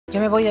Yo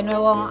me voy de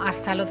nuevo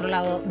hasta el otro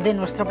lado de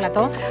nuestro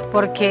plató,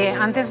 porque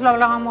antes lo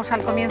hablábamos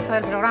al comienzo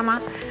del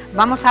programa,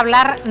 vamos a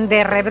hablar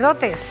de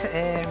rebrotes.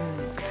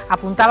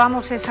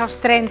 Apuntábamos esos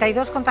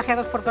 32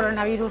 contagiados por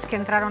coronavirus que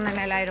entraron en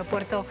el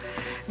aeropuerto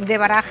de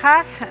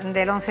Barajas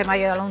del 11 de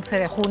mayo al 11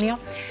 de junio,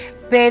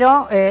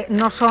 pero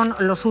no son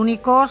los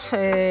únicos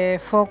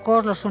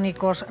focos, los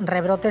únicos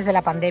rebrotes de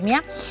la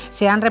pandemia.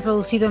 Se han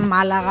reproducido en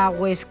Málaga,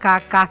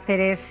 Huesca,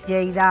 Cáceres,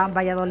 Lleida,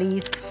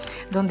 Valladolid,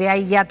 donde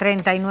hay ya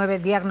 39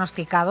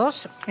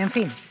 diagnosticados. En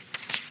fin,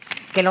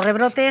 que los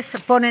rebrotes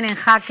ponen en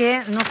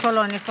jaque no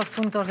solo en estos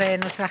puntos de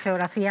nuestra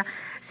geografía,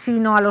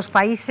 sino a los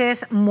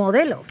países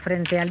modelo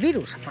frente al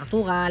virus,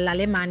 Portugal,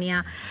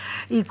 Alemania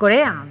y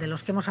Corea, de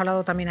los que hemos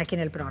hablado también aquí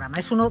en el programa.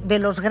 Es uno de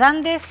los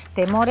grandes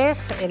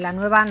temores en la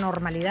nueva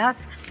normalidad,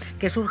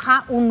 que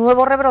surja un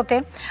nuevo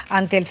rebrote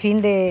ante el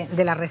fin de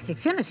las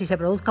restricciones y se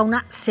produzca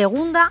una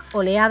segunda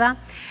oleada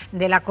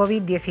de la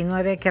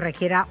COVID-19 que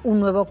requiera un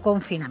nuevo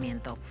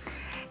confinamiento.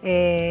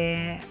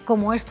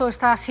 Como esto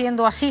está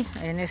siendo así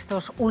en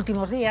estos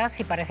últimos días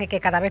y parece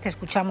que cada vez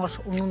escuchamos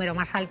un número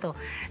más alto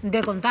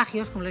de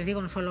contagios, como les digo,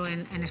 no solo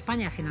en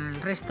España, sino en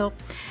el resto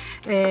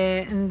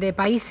de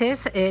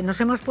países,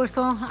 nos hemos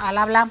puesto al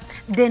habla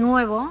de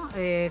nuevo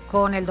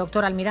con el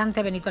doctor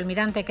Almirante, Benito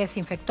Almirante, que es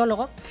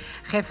infectólogo,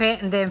 jefe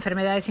de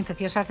Enfermedades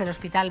Infecciosas del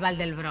Hospital Vall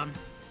d'Hebron.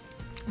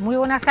 Muy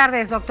buenas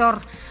tardes, doctor.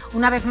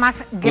 Una vez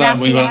más,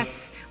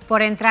 gracias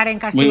por entrar en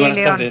Castilla y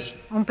León. Tardes.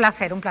 Un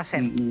placer, un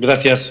placer.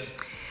 Gracias.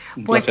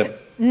 Pues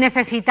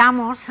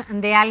necesitamos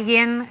de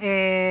alguien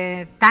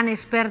tan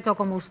experto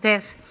como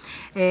usted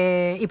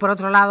y por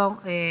otro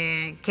lado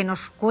que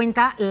nos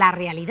cuenta la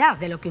realidad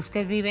de lo que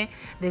usted vive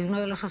desde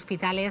uno de los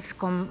hospitales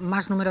con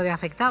más número de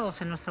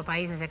afectados en nuestro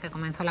país desde que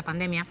comenzó la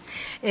pandemia.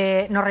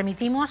 Nos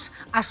remitimos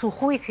a su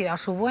juicio, a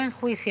su buen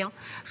juicio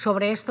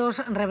sobre estos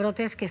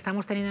rebrotes que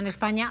estamos teniendo en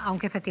España,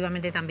 aunque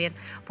efectivamente también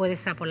puede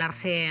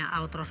extrapolarse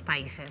a otros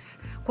países.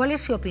 ¿Cuál es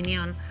su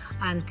opinión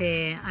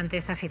ante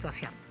esta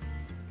situación?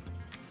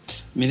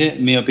 Mire,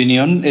 mi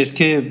opinión es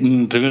que,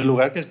 en primer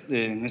lugar, que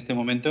en este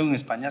momento en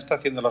España está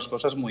haciendo las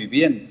cosas muy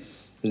bien.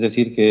 Es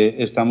decir, que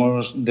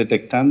estamos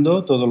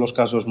detectando todos los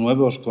casos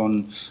nuevos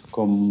con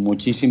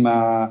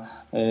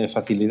muchísima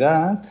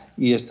facilidad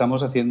y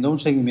estamos haciendo un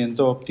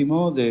seguimiento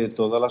óptimo de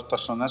todas las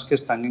personas que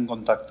están en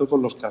contacto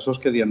con los casos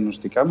que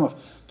diagnosticamos.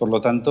 Por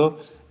lo tanto,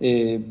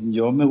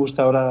 yo me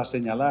gusta ahora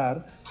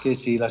señalar que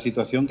si la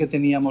situación que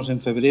teníamos en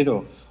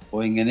febrero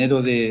o en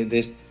enero de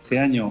este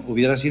año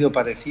hubiera sido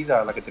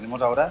parecida a la que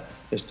tenemos ahora,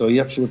 estoy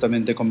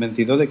absolutamente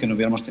convencido de que no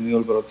hubiéramos tenido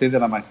el brote de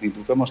la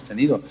magnitud que hemos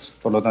tenido.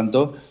 Por lo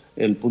tanto,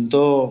 el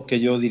punto que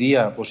yo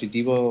diría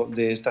positivo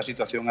de esta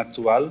situación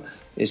actual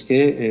es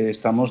que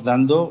estamos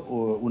dando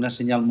una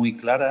señal muy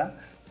clara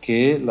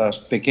que los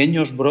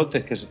pequeños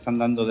brotes que se están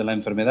dando de la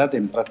enfermedad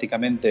en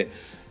prácticamente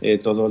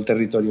todo el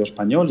territorio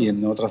español y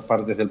en otras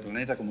partes del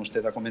planeta, como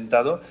usted ha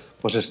comentado,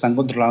 pues se están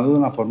controlando de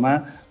una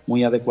forma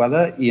muy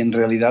adecuada y en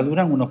realidad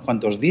duran unos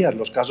cuantos días.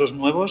 Los casos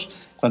nuevos,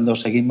 cuando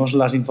seguimos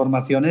las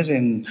informaciones,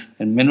 en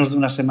menos de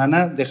una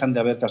semana dejan de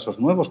haber casos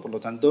nuevos. Por lo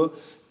tanto,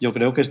 yo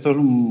creo que esto es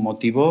un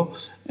motivo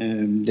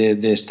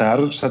de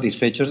estar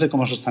satisfechos de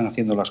cómo se están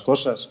haciendo las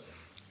cosas.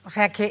 O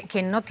sea,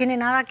 que no tiene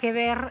nada que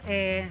ver,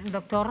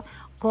 doctor,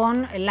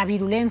 con la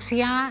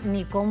virulencia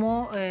ni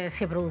cómo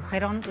se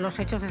produjeron los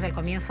hechos desde el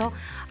comienzo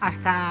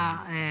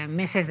hasta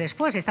meses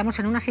después. Estamos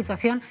en una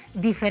situación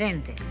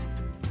diferente.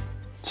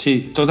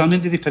 Sí,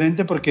 totalmente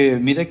diferente, porque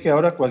mire que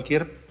ahora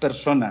cualquier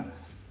persona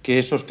que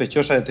es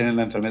sospechosa de tener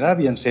la enfermedad,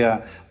 bien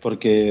sea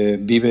porque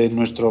vive en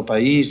nuestro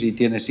país y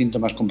tiene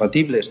síntomas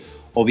compatibles,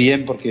 o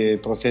bien porque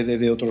procede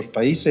de otros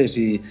países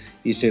y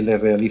se le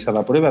realiza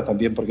la prueba,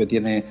 también porque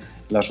tiene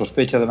la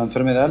sospecha de la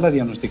enfermedad, la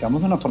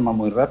diagnosticamos de una forma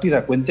muy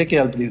rápida. Cuente que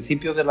al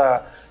principio de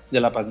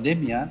la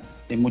pandemia,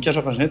 en muchas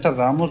ocasiones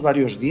tardábamos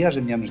varios días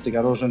en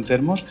diagnosticar a los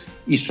enfermos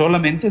y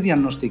solamente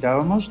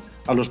diagnosticábamos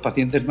a los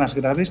pacientes más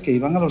graves que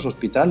iban a los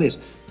hospitales.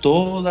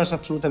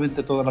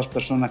 Absolutamente todas las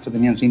personas que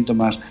tenían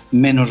síntomas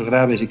menos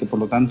graves y que por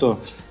lo tanto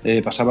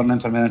pasaban la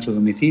enfermedad en su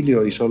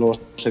domicilio y solo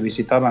se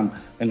visitaban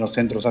en los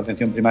centros de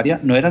atención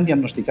primaria, no eran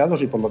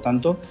diagnosticados y por lo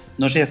tanto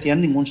no se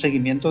hacían ningún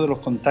seguimiento de los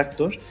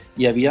contactos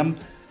y habían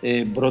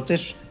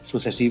brotes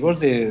sucesivos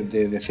de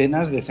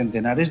decenas, de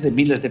centenares, de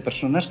miles de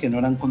personas que no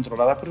eran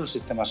controladas por el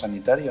sistema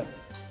sanitario.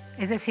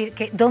 Es decir,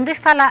 ¿dónde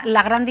está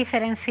la gran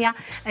diferencia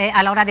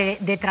a la hora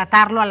de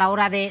tratarlo, a la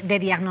hora de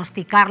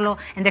diagnosticarlo?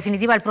 En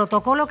definitiva, el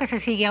protocolo que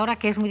se sigue ahora,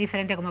 que es muy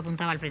diferente, como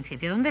apuntaba al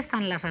principio. ¿Dónde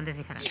están las grandes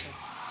diferencias?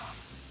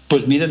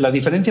 Pues mire, la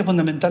diferencia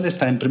fundamental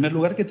está, en primer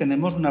lugar, que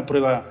tenemos una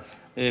prueba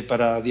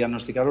para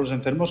diagnosticar a los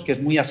enfermos que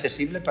es muy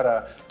accesible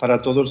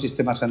para todo el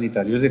sistema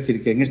sanitario. Es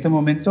decir, que en este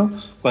momento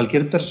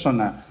cualquier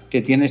persona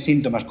que tiene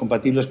síntomas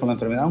compatibles con la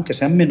enfermedad, aunque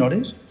sean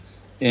menores,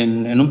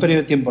 en un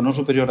periodo de tiempo no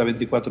superior a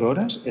 24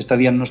 horas, está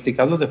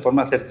diagnosticado de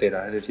forma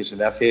certera. Es decir, se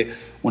le hace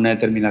una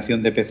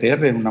determinación de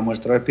PCR en una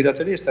muestra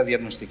respiratoria y está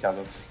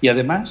diagnosticado. Y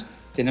además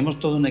tenemos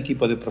todo un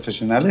equipo de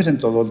profesionales en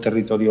todo el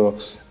territorio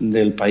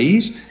del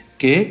país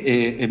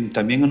que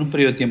también en un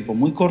periodo de tiempo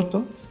muy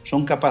corto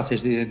son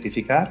capaces de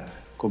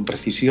identificar con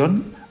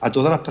precisión a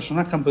todas las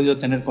personas que han podido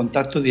tener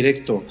contacto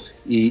directo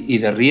y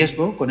de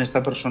riesgo con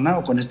esta persona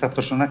o con estas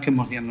personas que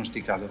hemos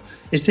diagnosticado.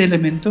 Este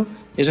elemento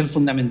es el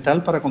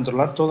fundamental para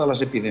controlar todas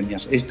las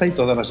epidemias, esta y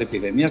todas las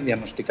epidemias,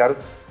 diagnosticar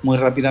muy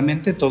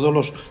rápidamente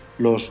todos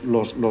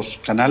los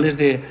canales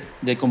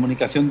de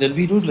comunicación del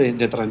virus,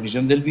 de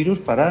transmisión del virus,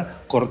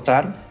 para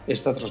cortar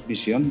esta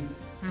transmisión.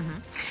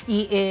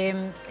 Y,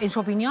 en su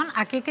opinión,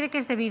 ¿a qué cree que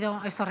es debido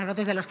estos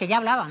rebrotes de los que ya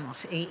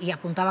hablábamos y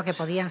apuntaba que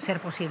podían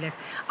ser posibles?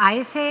 ¿A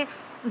ese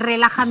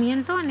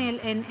relajamiento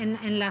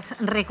en las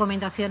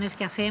recomendaciones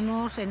que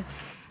hacemos?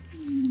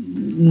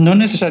 No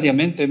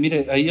necesariamente.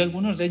 Mire, hay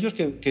algunos de ellos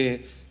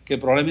que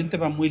probablemente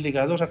van muy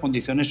ligados a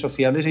condiciones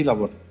sociales y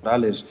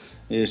laborales.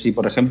 Si,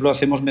 por ejemplo,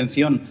 hacemos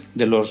mención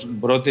de los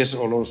brotes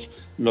o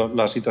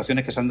las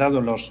situaciones que se han dado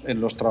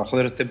en los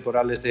trabajadores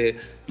temporales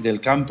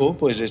del campo,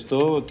 pues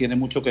esto tiene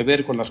mucho que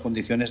ver con las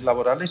condiciones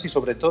laborales y,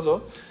 sobre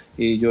todo,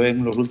 y yo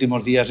en los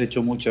últimos días he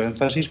hecho mucho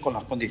énfasis con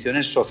las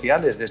condiciones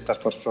sociales de estas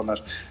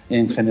personas.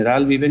 En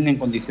general viven en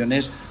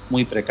condiciones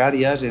muy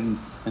precarias, en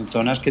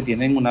zonas que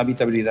tienen una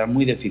habitabilidad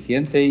muy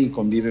deficiente y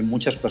conviven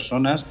muchas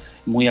personas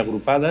muy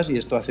agrupadas, y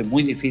esto hace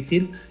muy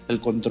difícil el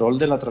control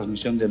de la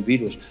transmisión del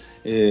virus.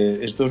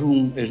 Esto es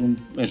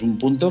un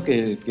punto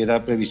que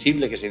era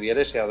previsible que se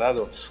diera y se ha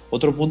dado.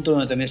 Otro punto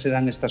donde también se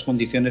dan estas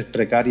condiciones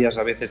precarias,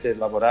 a veces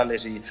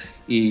laborales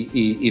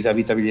y de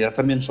habitabilidad,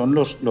 también son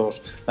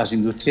las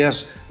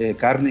industrias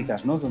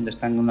cárnicas, ¿no? Donde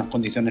están en unas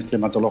condiciones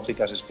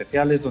climatológicas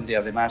especiales, donde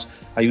además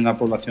hay una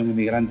población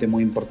inmigrante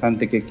muy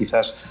importante que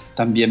quizás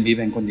también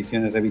vive en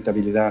condiciones de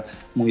habitabilidad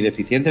muy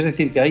deficientes. Es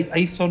decir, que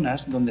hay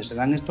zonas donde se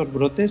dan estos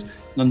brotes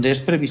donde es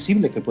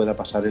previsible que pueda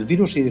pasar. El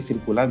virus sigue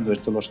circulando,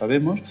 esto lo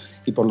sabemos,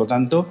 y por lo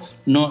tanto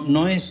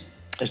no es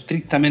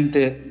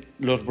estrictamente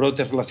los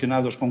brotes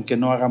relacionados con que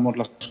no hagamos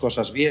las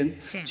cosas bien,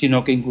 sí,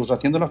 sino que incluso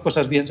haciendo las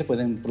cosas bien se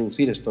pueden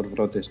producir estos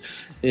brotes.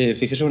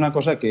 Fíjese una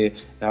cosa, que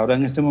ahora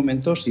en este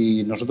momento,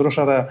 si nosotros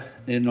ahora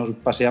nos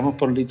paseamos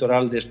por el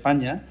litoral de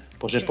España,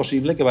 pues es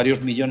posible que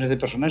varios millones de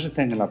personas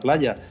estén en la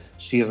playa.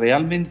 Si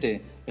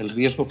realmente el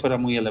riesgo fuera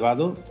muy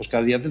elevado, pues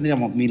cada día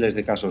tendríamos miles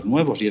de casos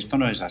nuevos, y esto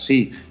no es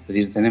así. Es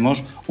decir,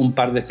 tenemos un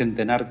par de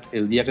centenar,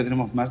 el día que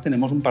tenemos más,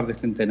 tenemos un par de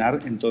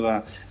centenar en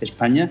toda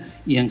España,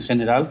 y en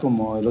general,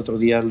 como el otro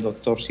día el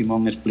doctor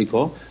Simón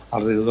explicó,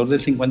 alrededor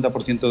del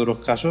 50% de los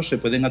casos se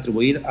pueden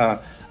atribuir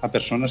a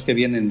personas que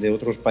vienen de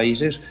otros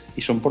países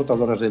y son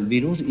portadoras del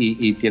virus,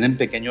 y tienen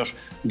pequeños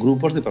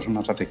grupos de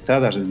personas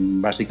afectadas,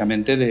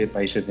 básicamente de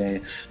países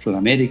de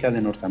Sudamérica,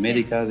 de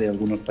Norteamérica, de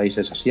algunos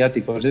países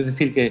asiáticos. Es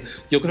decir, que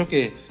yo creo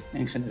que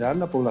en general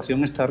la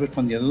población está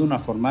respondiendo de una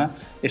forma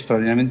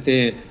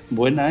extraordinariamente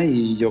buena,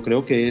 y yo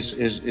creo que es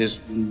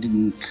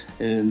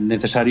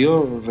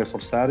necesario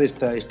reforzar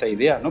esta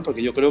idea, ¿no?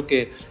 Porque yo creo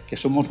que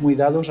somos muy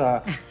dados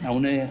a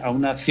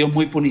una acción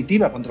muy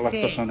punitiva contra las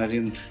personas,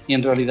 y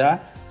en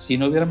realidad, si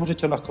no hubiéramos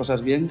hecho las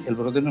cosas bien, el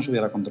brote no se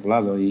hubiera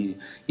controlado, y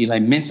la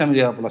inmensa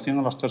mayoría de la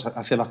población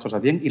hace las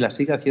cosas bien y las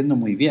sigue haciendo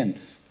muy bien.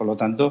 Por lo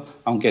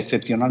tanto, aunque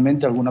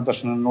excepcionalmente alguna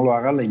persona no lo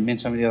haga, la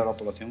inmensa mayoría de la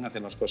población hace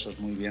las cosas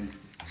muy bien.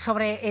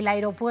 Sobre el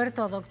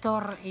aeropuerto,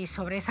 doctor, y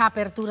sobre esa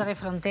apertura de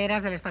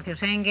fronteras del espacio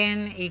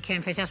Schengen, y que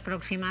en fechas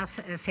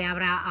próximas se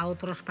abra a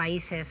otros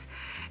países,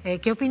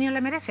 ¿qué opinión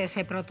le merece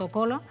ese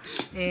protocolo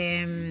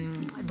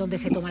donde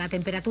se toma la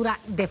temperatura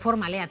de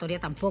forma aleatoria?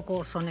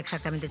 Tampoco son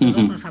exactamente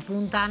todos, nos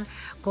apuntan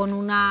con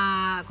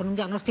un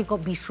diagnóstico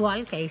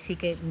visual, que ahí sí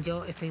que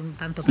yo estoy un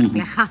tanto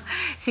perpleja,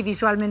 si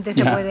visualmente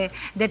se puede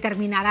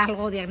determinar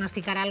algo,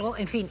 diagnosticar algo,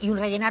 en fin, y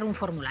rellenar un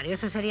formulario.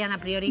 Eso serían a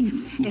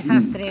priori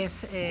esas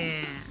tres...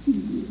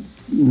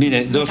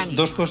 Mire,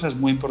 dos cosas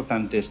muy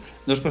importantes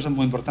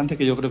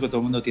que yo creo que todo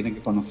el mundo tiene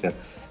que conocer.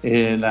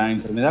 La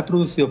enfermedad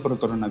producida por el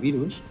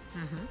coronavirus,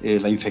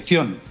 la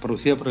infección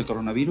producida por el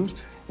coronavirus,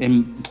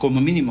 como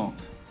mínimo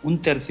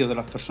un tercio de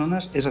las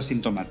personas es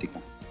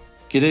asintomática.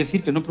 Quiere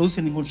decir que no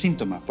produce ningún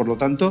síntoma. Por lo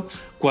tanto,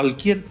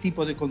 cualquier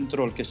tipo de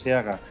control que se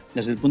haga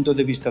desde el punto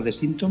de vista de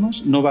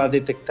síntomas no va a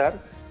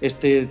detectar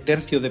este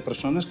tercio de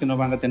personas que no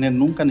van a tener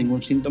nunca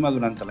ningún síntoma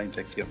durante la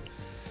infección.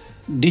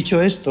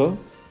 Dicho esto,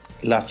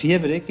 la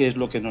fiebre, que es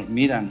lo que nos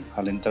miran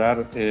al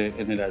entrar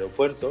en el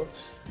aeropuerto,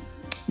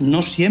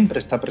 no siempre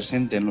está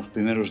presente en los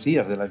primeros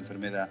días de la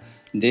enfermedad.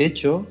 De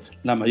hecho,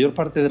 la mayor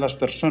parte de las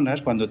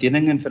personas, cuando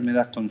tienen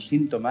enfermedad con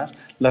síntomas,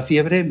 la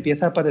fiebre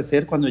empieza a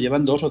aparecer cuando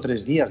llevan 2 o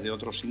 3 días de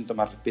otros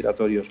síntomas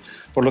respiratorios.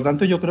 Por lo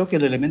tanto, yo creo que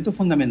el elemento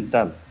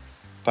fundamental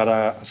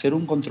para hacer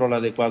un control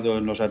adecuado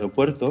en los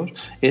aeropuertos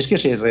es que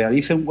se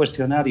realice un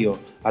cuestionario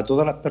a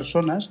todas las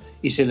personas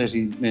y se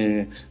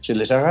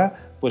les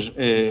haga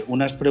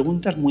unas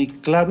preguntas muy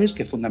claves,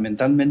 que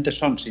fundamentalmente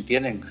son si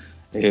tienen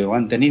o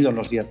han tenido en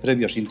los días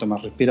previos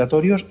síntomas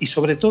respiratorios, y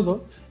sobre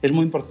todo es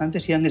muy importante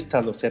si han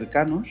estado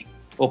cercanos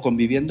o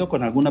conviviendo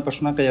con alguna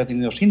persona que haya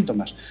tenido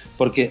síntomas,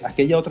 porque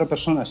aquella otra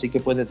persona sí que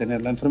puede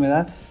tener la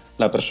enfermedad.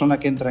 La persona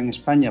que entra en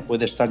España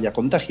puede estar ya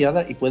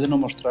contagiada y puede no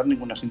mostrar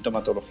ninguna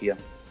sintomatología.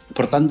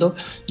 Por tanto,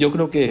 yo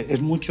creo que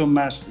es mucho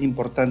más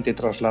importante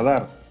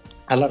trasladar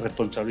a la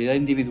responsabilidad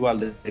individual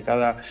de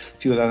cada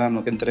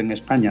ciudadano que entre en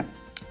España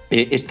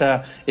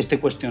este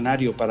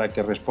cuestionario para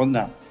que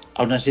responda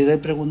a una serie de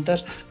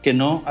preguntas, que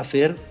no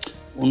hacer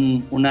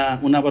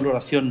una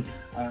valoración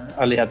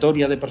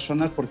aleatoria de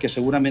personas, porque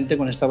seguramente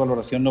con esta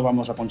valoración no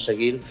vamos a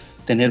conseguir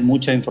tener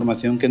mucha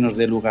información que nos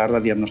dé lugar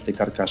a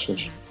diagnosticar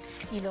casos.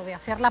 Y lo de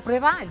hacer la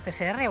prueba, el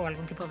PCR o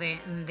algún tipo de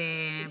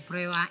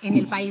prueba en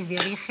el país de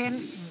origen.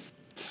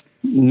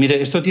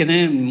 Mire, esto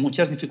tiene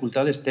muchas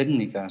dificultades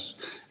técnicas.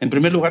 En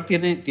primer lugar,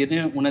 tiene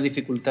una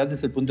dificultad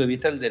desde el punto de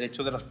vista del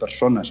derecho de las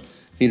personas.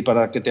 Es decir,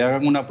 para que te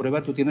hagan una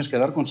prueba tú tienes que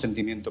dar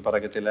consentimiento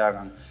para que te la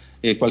hagan.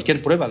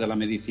 Cualquier prueba de la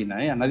medicina,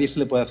 a nadie se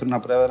le puede hacer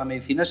una prueba de la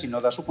medicina si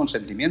no da su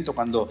consentimiento.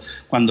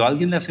 Cuando a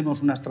alguien le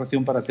hacemos una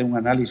extracción para hacer un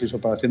análisis o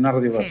para hacer una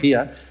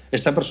radiografía, sí,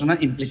 esta persona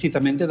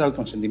implícitamente da el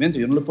consentimiento.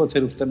 Yo no le puedo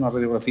hacer a usted una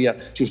radiografía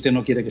si usted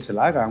no quiere que se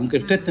la haga. Aunque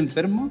usted esté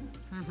enfermo,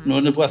 no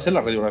le puede hacer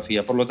la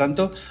radiografía. Por lo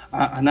tanto,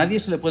 a nadie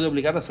se le puede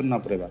obligar a hacer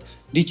una prueba.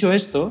 Dicho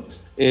esto,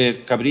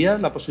 cabría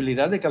la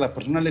posibilidad de que a las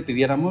personas le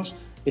pidiéramos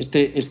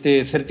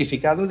este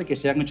certificado de que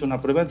se han hecho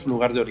una prueba en su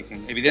lugar de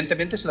origen.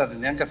 Evidentemente se la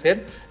tendrían que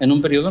hacer en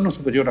un periodo no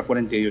superior a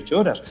 48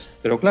 horas.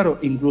 Pero claro,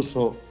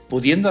 incluso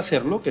pudiendo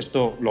hacerlo, que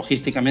esto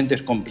logísticamente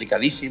es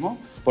complicadísimo,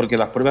 porque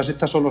las pruebas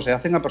estas solo se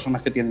hacen a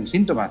personas que tienen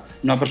síntomas,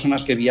 no a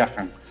personas que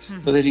viajan.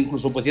 Entonces,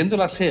 incluso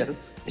pudiéndolo hacer,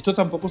 esto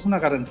tampoco es una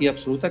garantía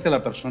absoluta que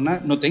la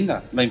persona no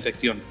tenga la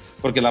infección,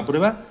 porque la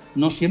prueba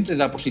no siempre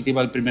da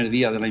positiva el primer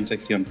día de la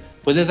infección.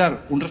 Puede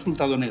dar un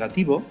resultado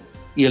negativo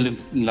y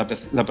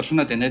la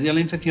persona tener ya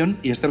la infección,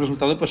 y este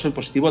resultado puede ser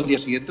positivo al día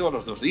siguiente o a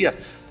los 2 días.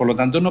 Por lo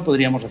tanto, no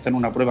podríamos hacer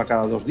una prueba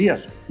cada 2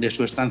 días de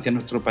su estancia en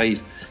nuestro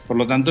país. Por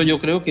lo tanto,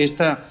 yo creo que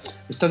esta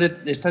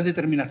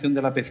determinación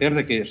de la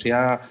PCR, que se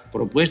ha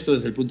propuesto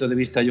desde el punto de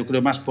vista, yo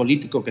creo, más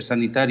político que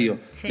sanitario,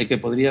 sí, de que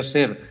podría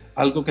ser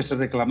algo que se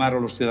reclamara a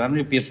los ciudadanos,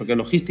 yo pienso que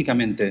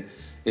logísticamente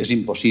es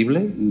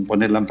imposible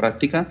ponerla en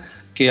práctica,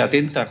 que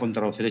atenta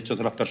contra los derechos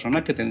de las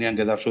personas, que tendrían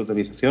que dar su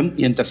autorización,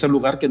 y en tercer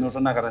lugar, que no es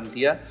una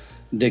garantía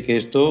de que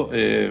esto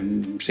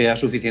sea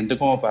suficiente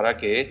como para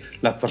que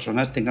las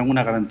personas tengan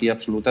una garantía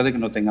absoluta de que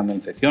no tengan la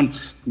infección.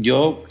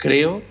 Yo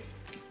creo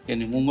que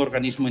ningún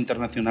organismo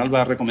internacional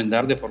va a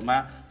recomendar de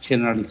forma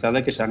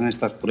generalizada que se hagan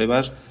estas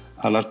pruebas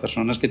a las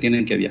personas que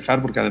tienen que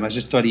viajar, porque además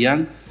esto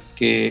haría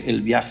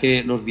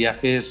que los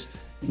viajes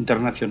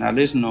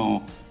internacionales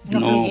no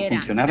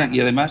funcionaran, claro,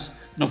 y además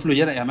no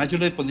fluyeran. Además, yo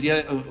le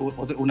pondría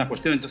una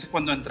cuestión. Entonces,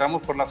 cuando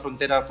entramos por la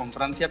frontera con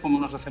Francia, ¿cómo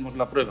nos hacemos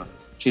la prueba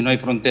si no hay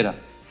frontera?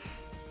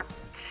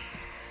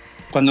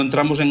 Cuando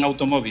entramos en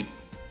automóvil.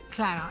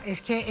 Claro,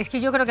 es que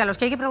yo creo que a los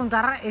que hay que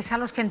preguntar es a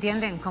los que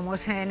entienden, como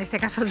es en este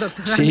caso el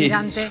doctor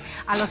Almirante, sí,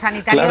 a los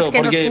sanitarios, claro,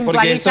 que nos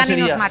puntualizan y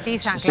nos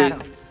matizan, sí, claro.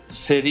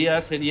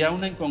 Sería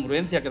una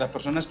incongruencia que las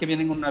personas que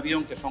vienen en un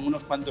avión, que son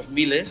unos cuantos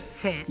miles,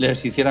 sí,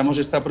 les hiciéramos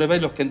esta prueba, y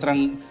los que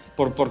entran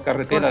por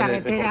carretera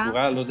desde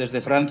Portugal o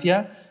desde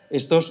Francia,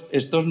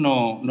 estos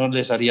no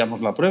les haríamos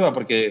la prueba,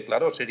 porque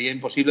claro, sería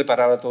imposible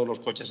parar a todos los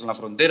coches en la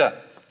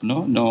frontera.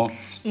 No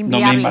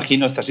me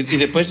imagino esta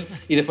situación.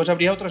 Y después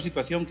habría otra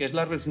situación, que es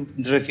la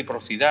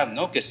reciprocidad,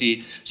 ¿no? Que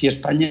si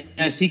España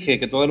exige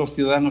que todos los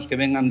ciudadanos que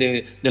vengan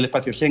del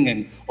espacio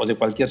Schengen o de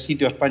cualquier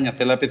sitio a España a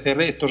hacer la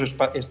PCR,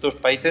 estos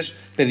países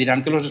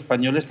pedirán que los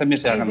españoles también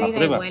se hagan la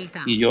prueba.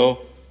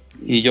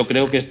 Y yo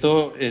creo que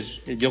esto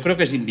es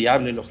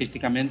inviable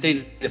logísticamente,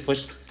 y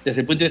después,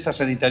 desde el punto de vista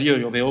sanitario,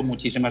 yo veo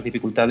muchísimas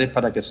dificultades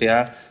para que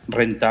sea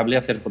rentable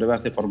hacer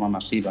pruebas de forma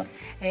masiva.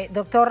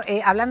 Doctor,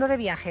 hablando de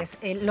viajes,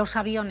 ¿los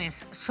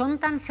aviones son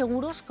tan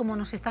seguros como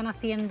nos están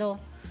haciendo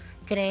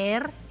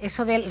creer?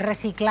 Eso del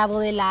reciclado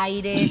del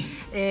aire,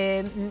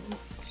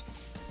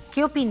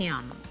 ¿qué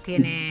opinión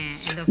tiene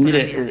el doctor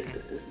Almirante?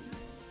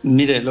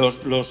 Mire,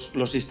 los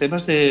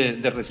sistemas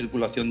de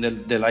recirculación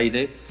del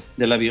aire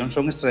del avión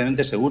son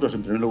extremadamente seguros,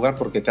 en primer lugar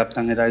porque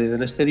captan el aire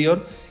del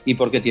exterior y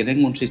porque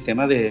tienen un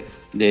sistema de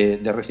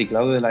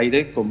reciclado del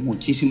aire con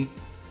muchísimas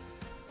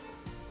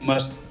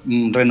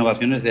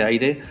renovaciones de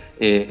aire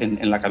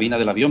en la cabina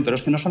del avión. Pero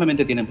es que no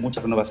solamente tienen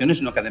muchas renovaciones,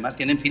 sino que además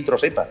tienen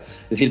filtros EPA.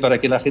 Es decir, para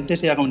que la gente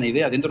se haga una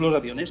idea, dentro de los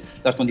aviones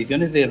las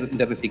condiciones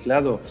de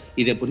reciclado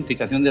y de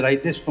purificación del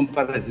aire son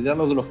parecidas a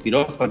los de los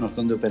quirófanos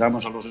donde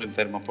operamos a los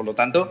enfermos. Por lo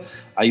tanto,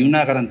 hay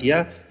una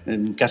garantía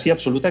casi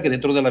absoluta que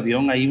dentro del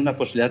avión hay una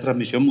posibilidad de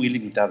transmisión muy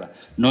limitada.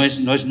 No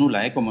es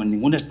nula, como en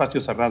ningún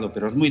espacio cerrado,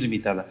 pero es muy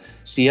limitada.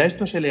 Si a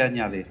esto se le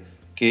añade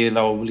que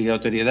la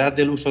obligatoriedad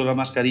del uso de la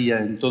mascarilla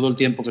en todo el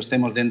tiempo que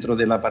estemos dentro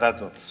del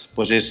aparato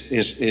pues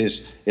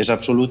es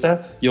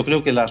absoluta, yo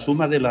creo que la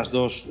suma de las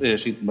dos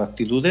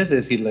actitudes, es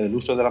decir, el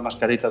uso de la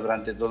mascarilla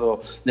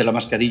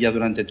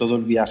durante todo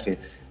el viaje,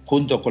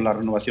 junto con la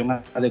renovación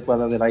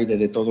adecuada del aire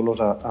de todos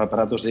los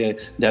aparatos de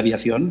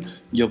aviación,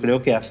 yo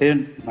creo que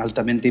hacen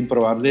altamente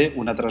improbable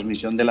una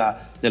transmisión de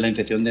la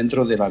infección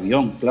dentro del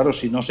avión. Claro,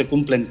 si no se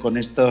cumplen con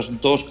estas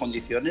dos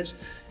condiciones,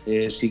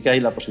 sí que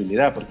hay la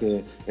posibilidad,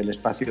 porque el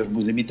espacio es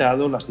muy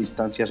limitado, las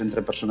distancias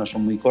entre personas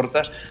son muy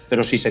cortas,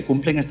 pero si se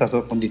cumplen estas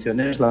dos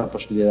condiciones, la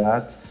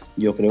posibilidad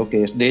yo creo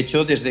que es. De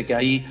hecho, desde que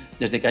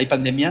hay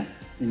pandemia,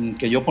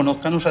 que yo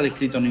conozca, no se ha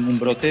descrito ningún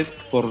brote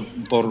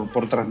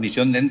por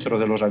transmisión dentro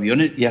de los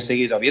aviones y ha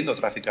seguido habiendo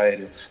tráfico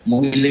aéreo.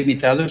 Muy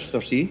limitado,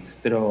 esto sí,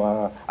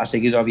 pero ha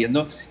seguido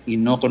habiendo y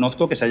no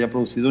conozco que se haya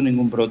producido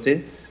ningún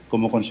brote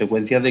como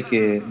consecuencia de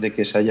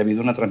que se haya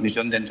habido una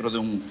transmisión dentro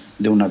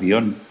de un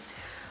avión.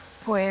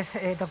 Pues,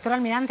 doctor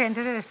Almirante,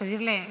 antes de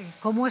despedirle,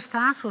 ¿cómo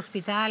está su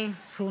hospital,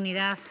 su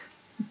unidad?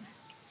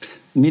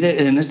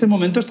 Mire, en este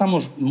momento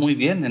estamos muy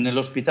bien en el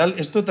hospital.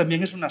 Esto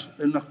también es una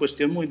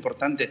cuestión muy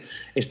importante.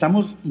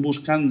 Estamos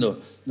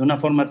buscando de una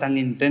forma tan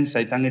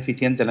intensa y tan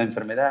eficiente la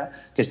enfermedad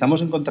que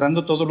estamos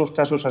encontrando todos los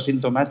casos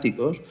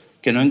asintomáticos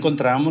que no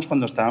encontrábamos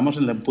cuando estábamos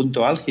en el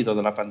punto álgido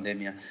de la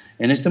pandemia.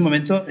 En este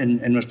momento,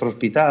 en nuestro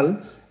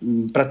hospital,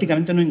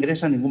 prácticamente no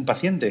ingresa ningún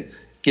paciente.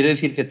 Quiere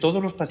decir que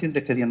todos los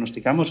pacientes que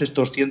diagnosticamos,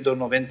 estos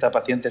 190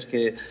 pacientes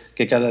que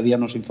cada día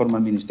nos informa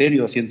el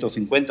Ministerio,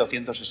 150 o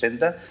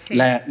 160, sí,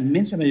 la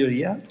inmensa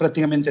mayoría,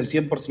 prácticamente el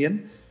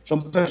 100%,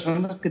 son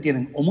personas que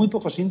tienen o muy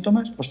pocos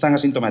síntomas o están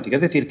asintomáticas.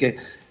 Es decir, que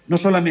no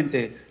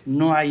solamente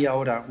no hay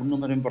ahora un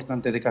número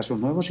importante de casos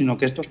nuevos, sino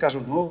que estos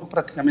casos nuevos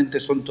prácticamente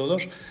son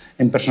todos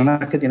en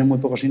personas que tienen muy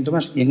pocos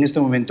síntomas y en este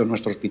momento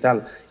nuestro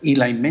hospital y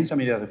la inmensa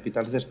mayoría de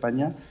hospitales de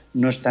España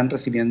no están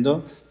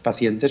recibiendo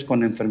pacientes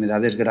con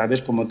enfermedades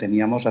graves como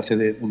teníamos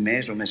hace un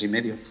mes o mes y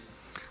medio.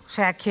 O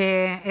sea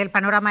que el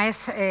panorama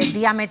es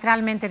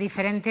diametralmente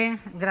diferente,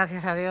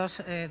 gracias a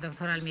Dios,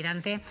 doctor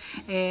Almirante.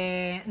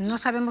 No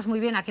sabemos muy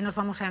bien a qué nos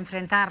vamos a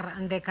enfrentar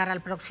de cara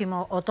al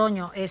próximo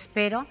otoño.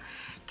 Espero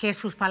que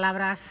sus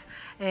palabras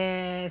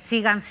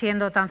sigan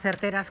siendo tan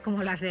certeras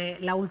como las de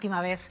la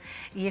última vez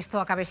y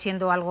esto acabe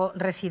siendo algo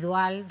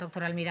residual,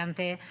 doctor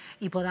Almirante,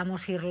 y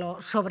podamos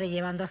irlo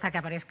sobrellevando hasta que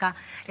aparezca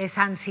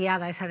esa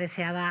ansiada, esa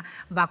deseada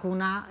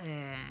vacuna,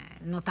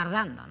 no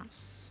tardando, ¿no?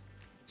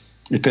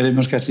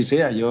 Esperemos que así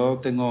sea.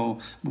 Yo tengo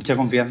mucha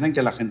confianza en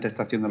que la gente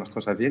está haciendo las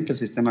cosas bien, que el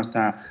sistema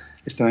está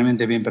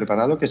extremadamente bien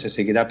preparado, que se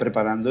seguirá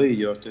preparando y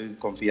yo estoy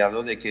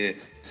confiado de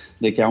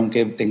que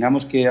aunque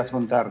tengamos que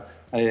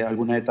afrontar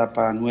alguna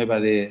etapa nueva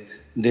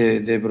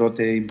de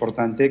brote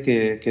importante,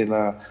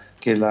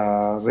 que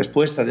la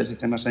respuesta del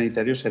sistema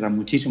sanitario será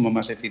muchísimo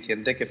más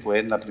eficiente que fue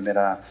en la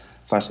primera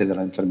fase de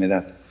la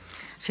enfermedad.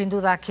 Sin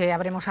duda que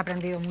habremos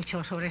aprendido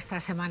mucho sobre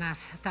estas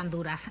semanas tan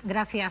duras.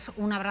 Gracias,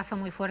 un abrazo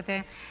muy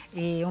fuerte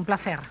y un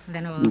placer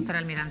de nuevo, doctor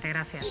Almirante.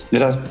 Gracias.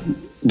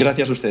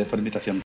 Gracias a ustedes por la invitación.